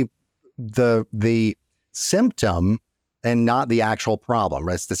really the symptom and not the actual problem.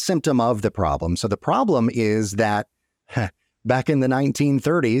 Right? It's the symptom of the problem. So the problem is that back in the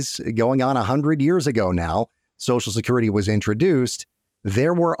 1930s, going on 100 years ago now, Social Security was introduced.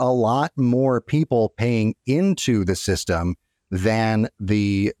 There were a lot more people paying into the system than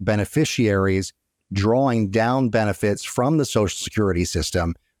the beneficiaries drawing down benefits from the Social Security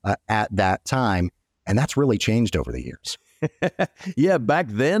system at that time. And that's really changed over the years. Yeah, back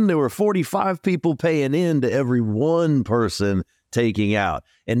then there were 45 people paying in to every one person taking out.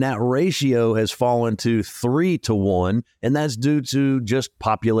 And that ratio has fallen to 3 to 1. And that's due to just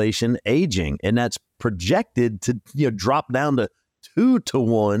population aging. And that's projected to drop down to 2 to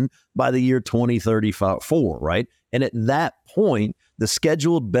 1 by the year 2034, right? And at that point, the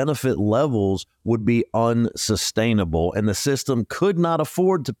scheduled benefit levels would be unsustainable, and the system could not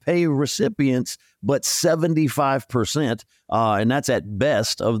afford to pay recipients but 75%, and that's at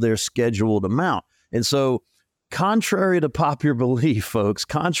best of their scheduled amount. And so, contrary to popular belief, folks,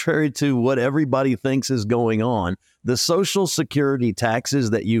 contrary to what everybody thinks is going on, the Social Security taxes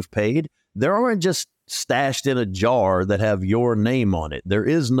that you've paid, they aren't just stashed in a jar that have your name on it. There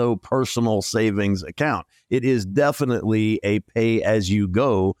is no personal savings account. It is definitely a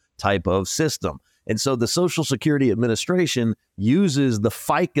pay-as-you-go type of system. And so the Social Security Administration uses the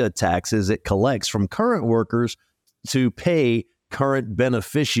FICA taxes it collects from current workers to pay current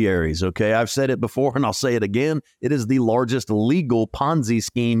beneficiaries. Okay, I've said it before and I'll say it again. It is the largest legal Ponzi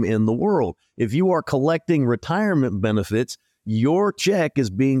scheme in the world. If you are collecting retirement benefits, your check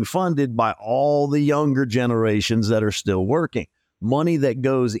is being funded by all the younger generations that are still working. Money that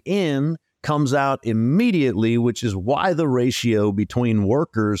goes in comes out immediately, which is why the ratio between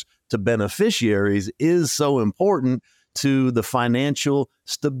workers to beneficiaries is so important to the financial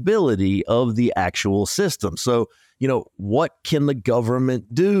stability of the actual system. So, what can the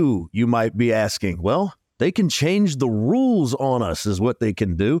government do? You might be asking. Well, they can change the rules on us is what they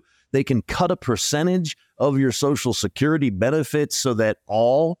can do. They can cut a percentage of your Social Security benefits so that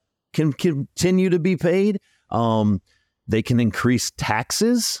all can continue to be paid. They can increase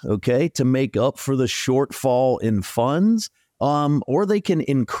taxes, okay, to make up for the shortfall in funds, or they can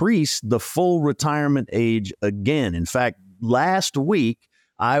increase the full retirement age again. In fact, last week,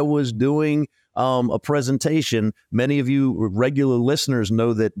 I was doing a presentation. Many of you regular listeners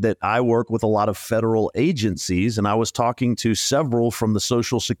know that I work with a lot of federal agencies, and I was talking to several from the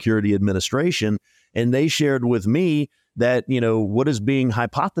Social Security Administration, and they shared with me that, what is being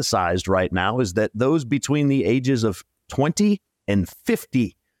hypothesized right now is that those between the ages of 20 and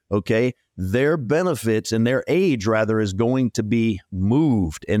 50, okay, their benefits and their age rather is going to be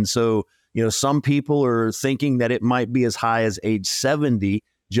moved. And so, some people are thinking that it might be as high as age 70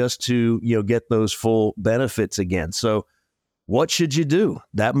 just to, get those full benefits again. So what should you do?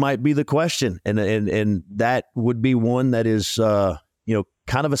 That might be the question. And that would be one that is,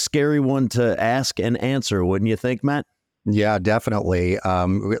 kind of a scary one to ask and answer, wouldn't you think, Matt? Yeah, definitely.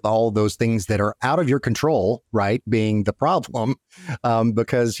 All those things that are out of your control, right, being the problem,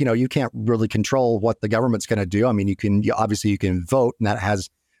 because, you can't really control what the government's going to do. I mean, you can vote, and that has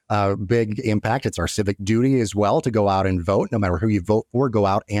a big impact. It's our civic duty as well to go out and vote. No matter who you vote for, go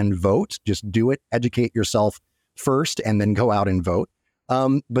out and vote. Just do it. Educate yourself first and then go out and vote.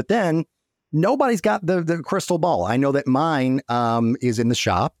 But then nobody's got the crystal ball. I know that mine is in the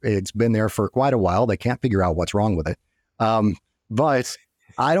shop. It's been there for quite a while. They can't figure out what's wrong with it. But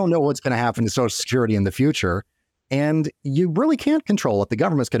I don't know what's going to happen to Social Security in the future. And you really can't control what the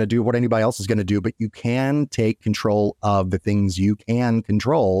government's going to do, what anybody else is going to do, but you can take control of the things you can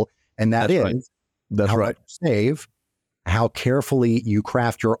control. And that's right. That's how right. much you save how carefully you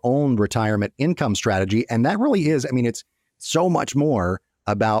craft your own retirement income strategy. And that really is, I mean, it's so much more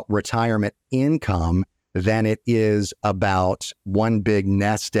about retirement income than it is about one big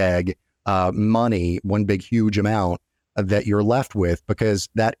nest egg money, one big huge amount that you're left with, because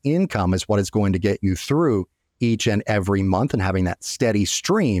that income is what is going to get you through each and every month, and having that steady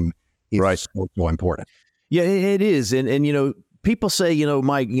stream is so important. Yeah, it is. And people say,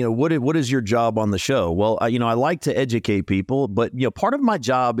 Mike, what is your job on the show? Well, I like to educate people, but, part of my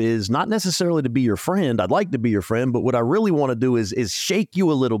job is not necessarily to be your friend. I'd like to be your friend, but what I really want to do is shake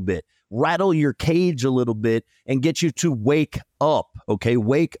you a little bit, rattle your cage a little bit, and get you to wake up. Okay.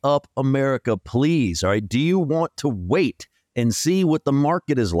 Wake up, America, please. All right. Do you want to wait and see what the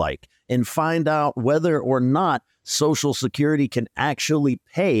market is like and find out whether or not Social Security can actually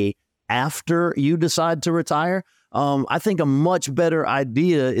pay after you decide to retire? I think a much better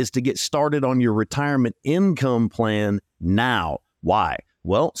idea is to get started on your retirement income plan now. Why?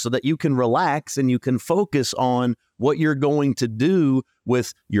 Well, so that you can relax and you can focus on what you're going to do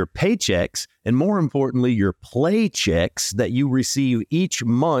with your paychecks, and more importantly, your play checks that you receive each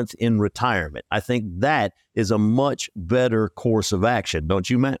month in retirement. I think that is a much better course of action. Don't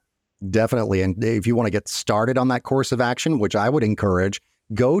you, Matt? Definitely. And if you want to get started on that course of action, which I would encourage,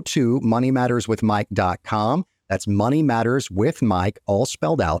 go to moneymatterswithmike.com. That's moneymatterswithmike, all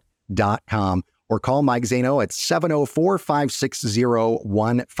spelled out, .com, or call Mike Zaino at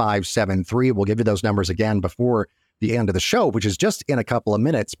 704-560-1573. We'll give you those numbers again before the end of the show, which is just in a couple of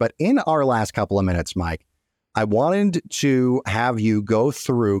minutes. But in our last couple of minutes, Mike, I wanted to have you go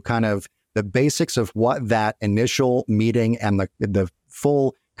through kind of the basics of what that initial meeting and the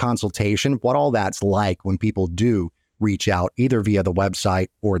full consultation, what all that's like when people do reach out either via the website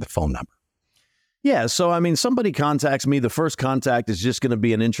or the phone number. Yeah. So, I mean, somebody contacts me. The first contact is just going to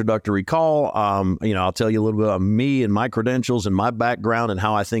be an introductory call. I'll tell you a little bit about me and my credentials and my background and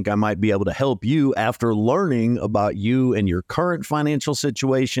how I think I might be able to help you after learning about you and your current financial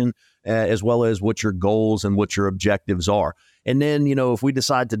situation, as well as what your goals and what your objectives are. And then, if we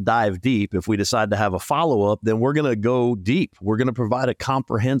decide to dive deep, if we decide to have a follow-up, then we're going to go deep. We're going to provide a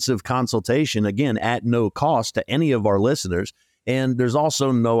comprehensive consultation, again, at no cost to any of our listeners. And there's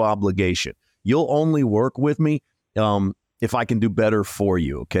also no obligation. You'll only work with me if I can do better for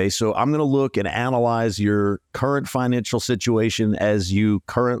you. Okay. So I'm going to look and analyze your current financial situation as you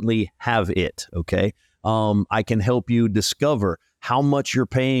currently have it. Okay. I can help you discover how much you're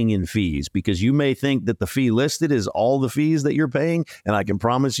paying in fees, because you may think that the fee listed is all the fees that you're paying. And I can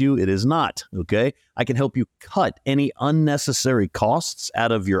promise you it is not. Okay. I can help you cut any unnecessary costs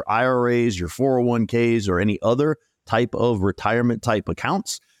out of your IRAs, your 401ks, or any other type of retirement type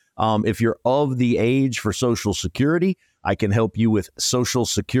accounts. If you're of the age for Social Security, I can help you with Social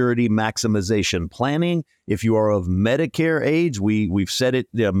Security maximization planning. If you are of Medicare age, we've said it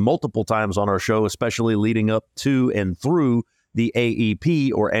multiple times on our show, especially leading up to and through the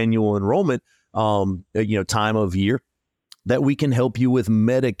AEP, or annual enrollment, time of year, that we can help you with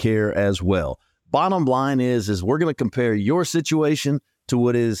Medicare as well. Bottom line is we're going to compare your situation to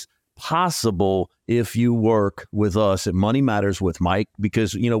what is possible if you work with us at Money Matters with Mike,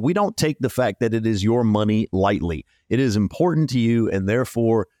 because, we don't take the fact that it is your money lightly. It is important to you, and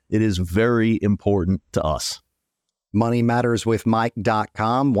therefore it is very important to us.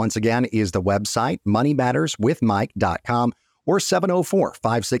 moneymatterswithmike.com, once again, is the website, moneymatterswithmike.com, or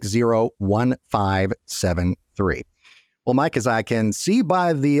 704-560-1573. Well, Mike, as I can see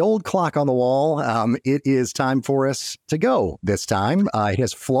by the old clock on the wall, it is time for us to go this time. It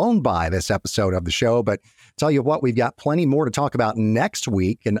has flown by, this episode of the show, but tell you what, we've got plenty more to talk about next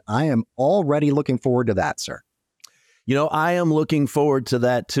week, and I am already looking forward to that, sir. I am looking forward to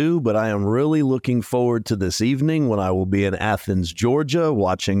that too, but I am really looking forward to this evening when I will be in Athens, Georgia,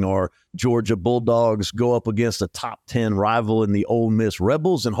 watching our Georgia Bulldogs go up against a top 10 rival in the Ole Miss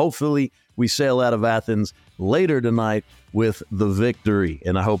Rebels. And hopefully we sail out of Athens later tonight with the victory.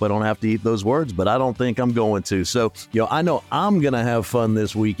 And I hope I don't have to eat those words, but I don't think I'm going to. So, I know I'm going to have fun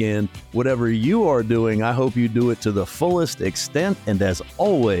this weekend. Whatever you are doing, I hope you do it to the fullest extent. And as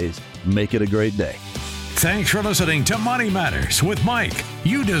always, make it a great day. Thanks for listening to Money Matters with Mike.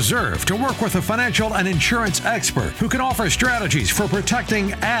 You deserve to work with a financial and insurance expert who can offer strategies for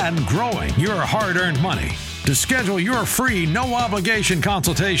protecting and growing your hard-earned money. To schedule your free, no-obligation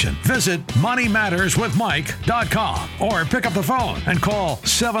consultation, visit moneymatterswithmike.com or pick up the phone and call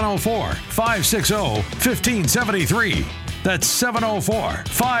 704-560-1573. That's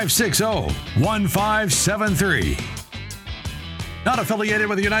 704-560-1573. Not affiliated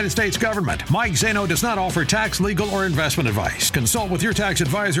with the United States government. Mike Zaino does not offer tax, legal, or investment advice. Consult with your tax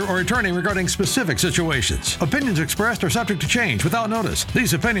advisor or attorney regarding specific situations. Opinions expressed are subject to change without notice.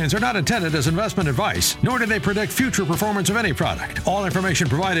 These opinions are not intended as investment advice, nor do they predict future performance of any product. All information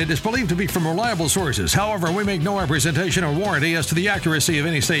provided is believed to be from reliable sources. However, we make no representation or warranty as to the accuracy of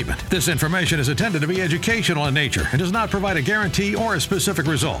any statement. This information is intended to be educational in nature and does not provide a guarantee or a specific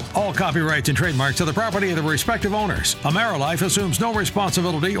result. All copyrights and trademarks are the property of the respective owners. AmeriLife assumes no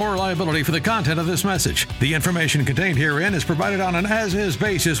responsibility or liability for the content of this message. The information contained herein is provided on an as-is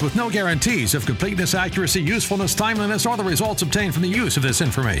basis with no guarantees of completeness, accuracy, usefulness, timeliness, or the results obtained from the use of this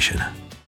information.